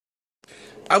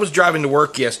I was driving to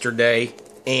work yesterday,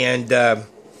 and the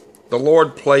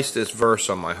Lord placed this verse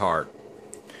on my heart.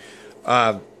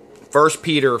 1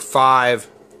 Peter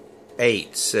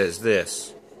 5:8 says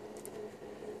this: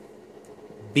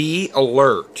 "Be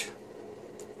alert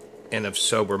and of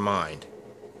sober mind.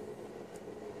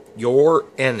 Your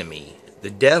enemy, the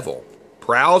devil,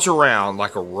 prowls around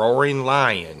like a roaring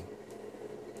lion,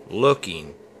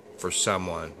 looking for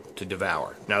someone to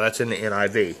devour." Now that's in the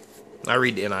NIV. I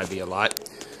read the NIV a lot,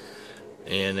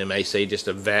 and it may say just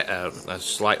a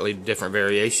slightly different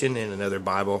variation in another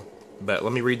Bible. But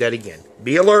let me read that again.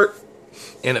 "Be alert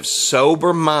and of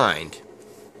sober mind.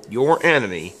 Your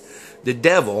enemy, the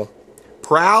devil,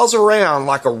 prowls around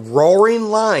like a roaring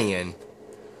lion,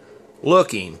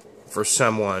 looking for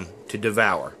someone to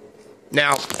devour."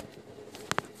 Now,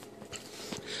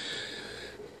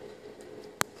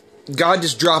 God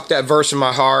just dropped that verse in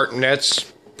my heart, and that's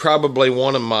probably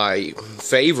one of my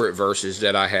favorite verses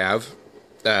that I have,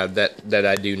 that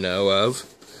I do know of.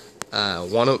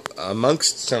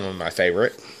 Amongst some of my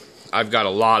favorite. I've got a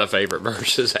lot of favorite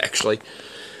verses, actually.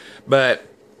 But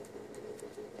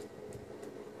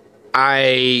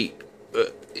a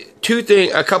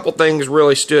couple things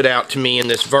really stood out to me in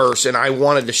this verse, and I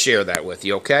wanted to share that with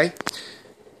you, okay?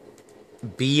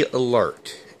 Be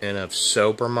alert and of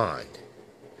sober mind.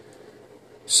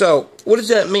 So, what does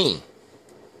that mean?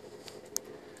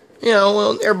 You know,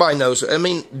 well, everybody knows. I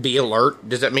mean, be alert.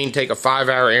 Does that mean take a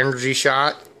 5-hour energy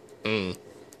shot?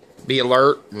 Be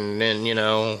alert, and then,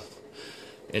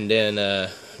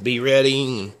 be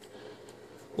ready.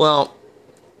 Well,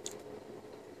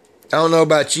 I don't know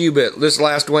about you, but this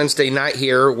last Wednesday night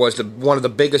here was one of the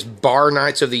biggest bar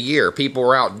nights of the year. People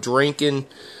were out drinking.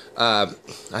 I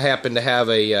happen to have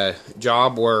a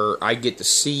job where I get to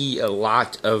see a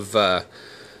lot of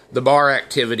the bar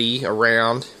activity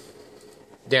around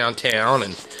downtown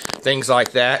and things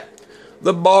like that.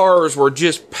 The bars were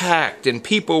just packed, and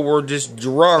people were just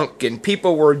drunk, and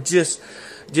people were just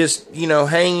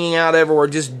hanging out everywhere,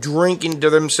 just drinking to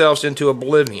themselves into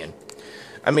oblivion.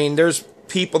 I mean, there's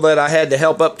people that I had to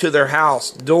help up to their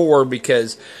house door,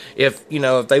 because if they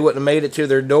wouldn't have made it to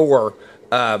their door,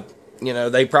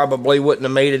 they probably wouldn't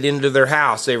have made it into their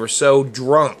house. They were so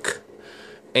drunk,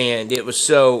 and it was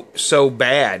so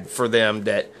bad for them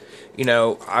that,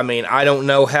 I don't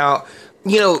know how.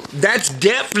 That's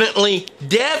definitely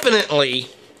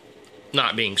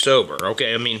not being sober,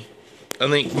 okay? I mean, I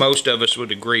think most of us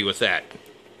would agree with that,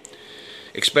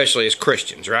 especially as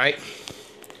Christians, right?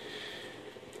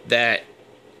 That,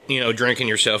 drinking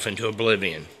yourself into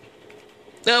oblivion.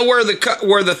 Now, where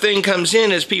the thing comes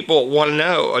in is people want to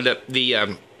know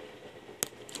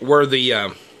where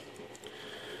the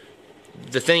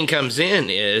thing comes in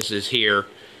is here,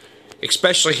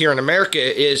 especially here in America,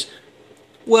 is,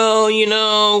 well,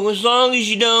 as long as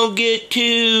you don't get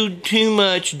too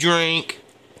much drink.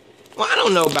 Well, I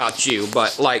don't know about you,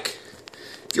 but,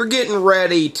 if you're getting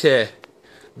ready to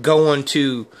go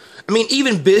into,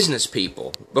 even business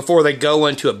people, before they go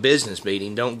into a business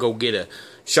meeting, don't go get a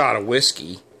shot of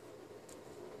whiskey.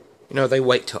 They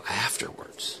wait till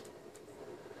afterwards.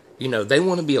 They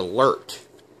want to be alert.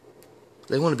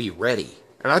 They want to be ready.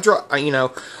 And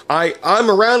I'm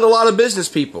around a lot of business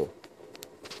people.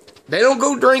 They don't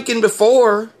go drinking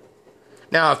before.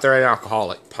 Now, if they're an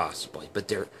alcoholic, possibly.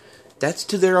 But that's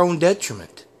to their own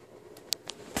detriment.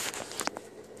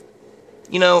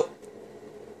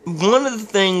 One of the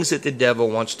things that the devil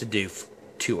wants to do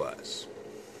to us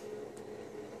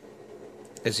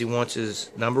is he wants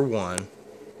us, number one,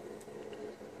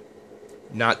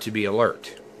 not to be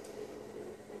alert.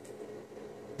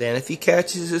 Then if he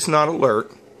catches us not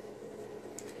alert,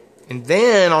 and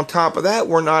then on top of that,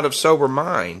 we're not of sober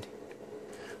mind,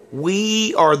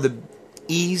 we are the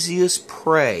easiest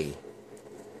prey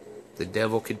the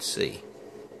devil could see.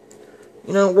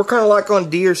 We're kind of like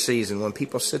on deer season when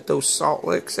people set those salt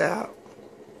licks out.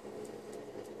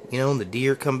 And the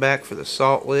deer come back for the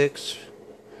salt licks,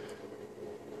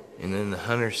 and then the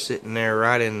hunter's sitting there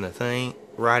right in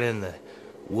the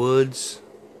woods,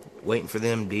 waiting for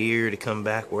them deer to come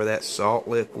back where that salt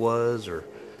lick was, or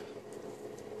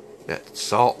that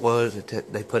salt was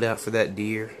that they put out for that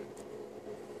deer.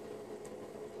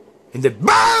 And then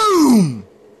boom!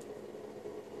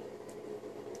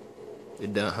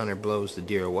 The hunter blows the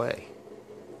deer away.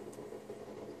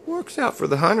 Works out for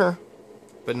the hunter,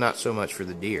 but not so much for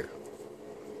the deer,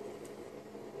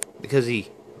 because he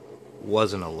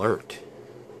wasn't alert.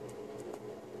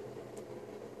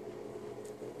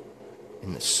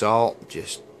 And the salt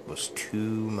just was too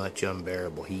much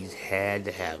unbearable. He had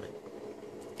to have it.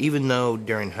 Even though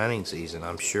during hunting season,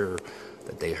 I'm sure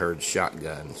that they heard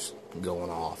shotguns going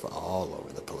off all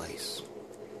over the place.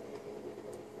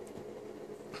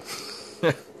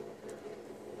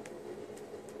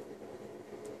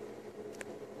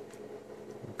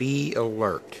 Be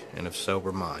alert and of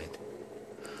sober mind.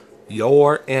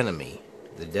 Your enemy,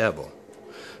 the devil,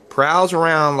 prowls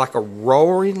around like a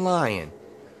roaring lion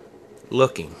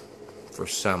looking for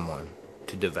someone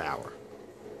to devour.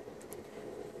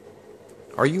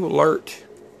 Are you alert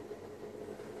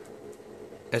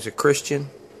as a Christian?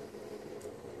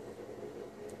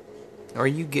 Are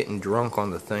you getting drunk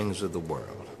on the things of the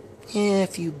world? Yeah, a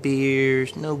few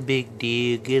beers, no big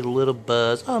deal, get a little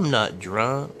buzz. I'm not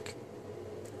drunk.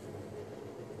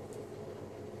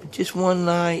 But just one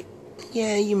night,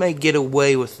 yeah, you may get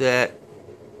away with that.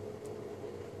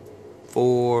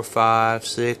 4, 5,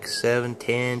 6, 7,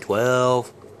 10,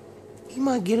 12. You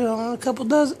might get it on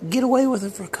get away with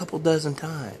it for a couple dozen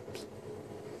times.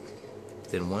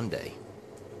 Then one day,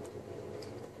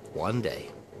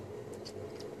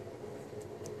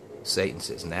 Satan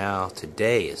says, now,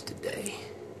 today is the day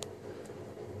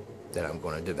that I'm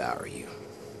going to devour you.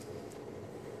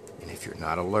 And if you're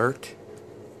not alert,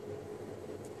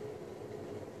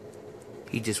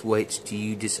 he just waits till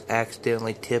you just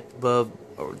accidentally tip above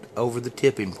or over the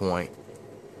tipping point.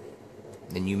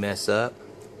 Then you mess up.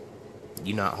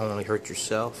 You not only hurt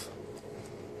yourself,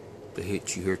 but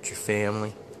you hurt your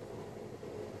family.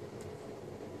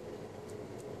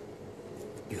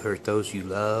 You hurt those you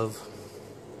love.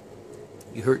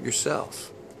 You hurt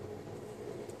yourself.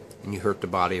 And you hurt the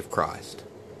body of Christ.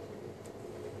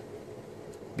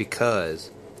 Because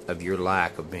of your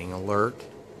lack of being alert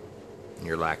and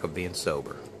your lack of being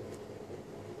sober.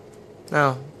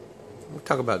 Now, we'll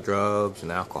talk about drugs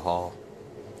and alcohol.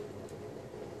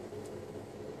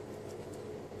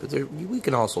 But we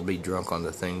can also be drunk on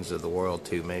the things of the world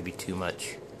too. Maybe too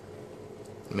much.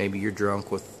 Maybe you're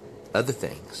drunk with other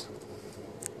things.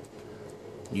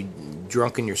 You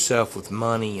drunken yourself with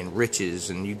money and riches,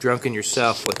 and you drunken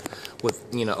yourself with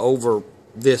over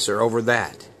this or over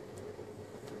that.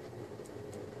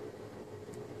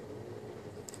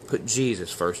 Put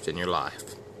Jesus first in your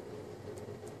life.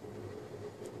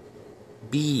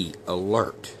 Be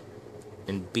alert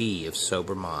and be of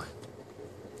sober mind.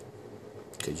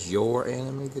 Because your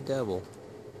enemy, the devil,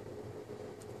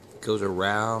 goes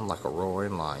around like a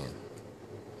roaring lion.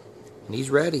 And he's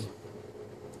ready.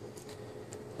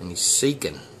 And he's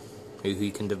seeking who he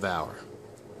can devour.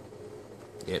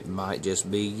 It might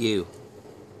just be you.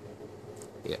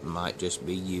 It might just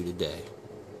be you today.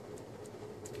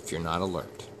 If you're not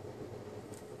alert.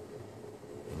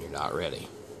 And you're not ready.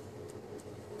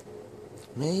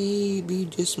 Maybe,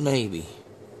 just maybe,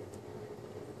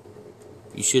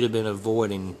 you should have been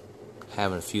avoiding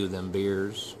having a few of them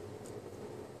beers.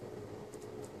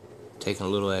 Taking a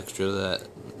little extra of that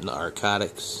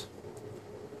narcotics.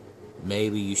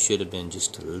 Maybe you should have been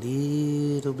just a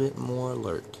little bit more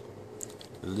alert.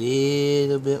 A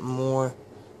little bit more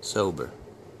sober.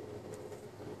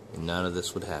 And none of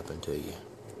this would happen to you.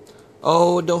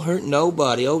 Oh, don't hurt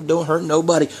nobody. Oh, don't hurt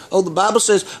nobody. Oh, the Bible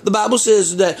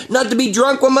says that not to be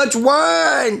drunk with much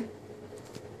wine.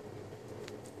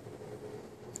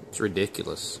 It's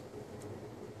ridiculous.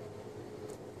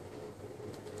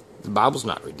 The Bible's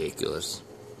not ridiculous.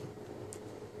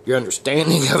 Your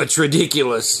understanding of it's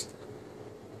ridiculous.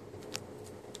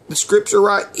 The scripture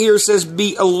right here says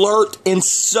be alert and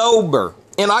sober.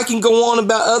 And I can go on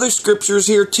about other scriptures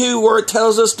here too where it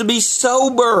tells us to be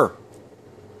sober.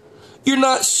 You're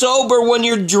not sober when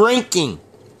you're drinking.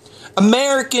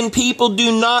 American people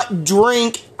do not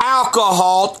drink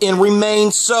alcohol and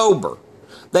remain sober.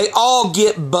 They all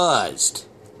get buzzed.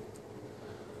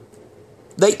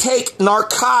 They take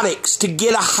narcotics to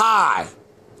get a high.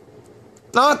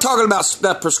 Now, I'm not talking about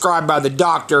stuff prescribed by the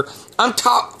doctor. I'm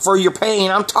talking for your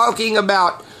pain. I'm talking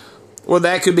about, well,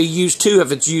 that could be used too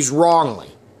if it's used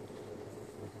wrongly.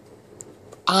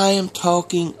 I am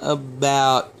talking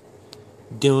about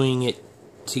doing it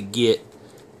to get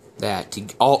that, to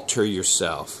alter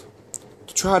yourself,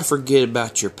 to try to forget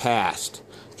about your past,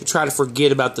 to try to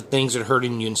forget about the things that are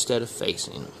hurting you instead of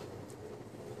facing them.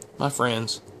 My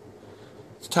friends,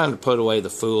 it's time to put away the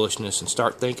foolishness and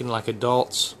start thinking like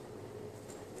adults.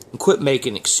 And quit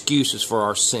making excuses for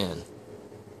our sin.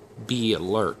 Be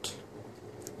alert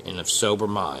and of sober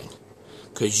mind.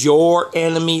 Because your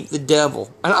enemy, the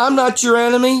devil, and I'm not your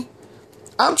enemy.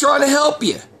 I'm trying to help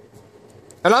you.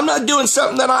 And I'm not doing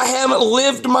something that I haven't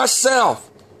lived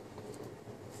myself.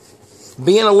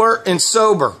 Being alert and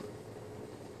sober.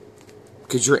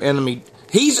 Because your enemy,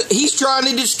 he's trying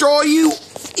to destroy you,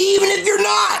 even if you're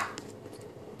not.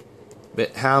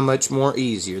 But how much more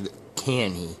easier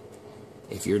can he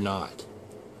if you're not?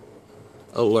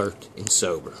 alert and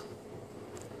sober,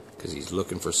 because he's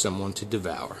looking for someone to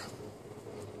devour.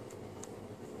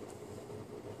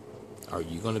 Are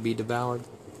you going to be devoured?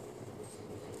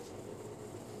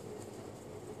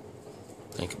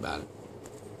 Think about it.